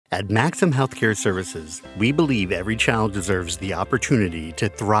At Maxim Healthcare Services, we believe every child deserves the opportunity to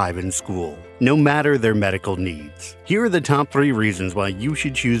thrive in school, no matter their medical needs. Here are the top 3 reasons why you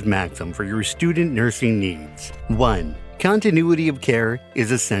should choose Maxim for your student nursing needs. 1. Continuity of care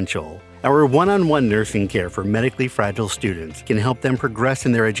is essential. Our one-on-one nursing care for medically fragile students can help them progress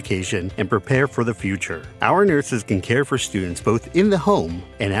in their education and prepare for the future. Our nurses can care for students both in the home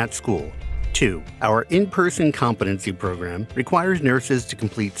and at school. 2. Our in-person competency program requires nurses to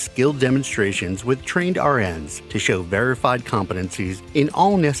complete skill demonstrations with trained RNs to show verified competencies in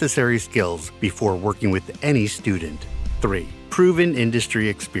all necessary skills before working with any student. 3. Proven industry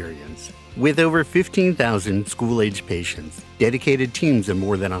experience. With over 15,000 school-age patients, dedicated teams in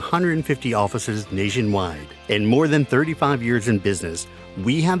more than 150 offices nationwide, and more than 35 years in business,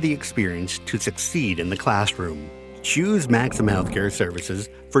 we have the experience to succeed in the classroom. Choose Maxim Healthcare Services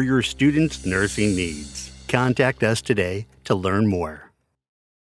for your students' nursing needs. Contact us today to learn more.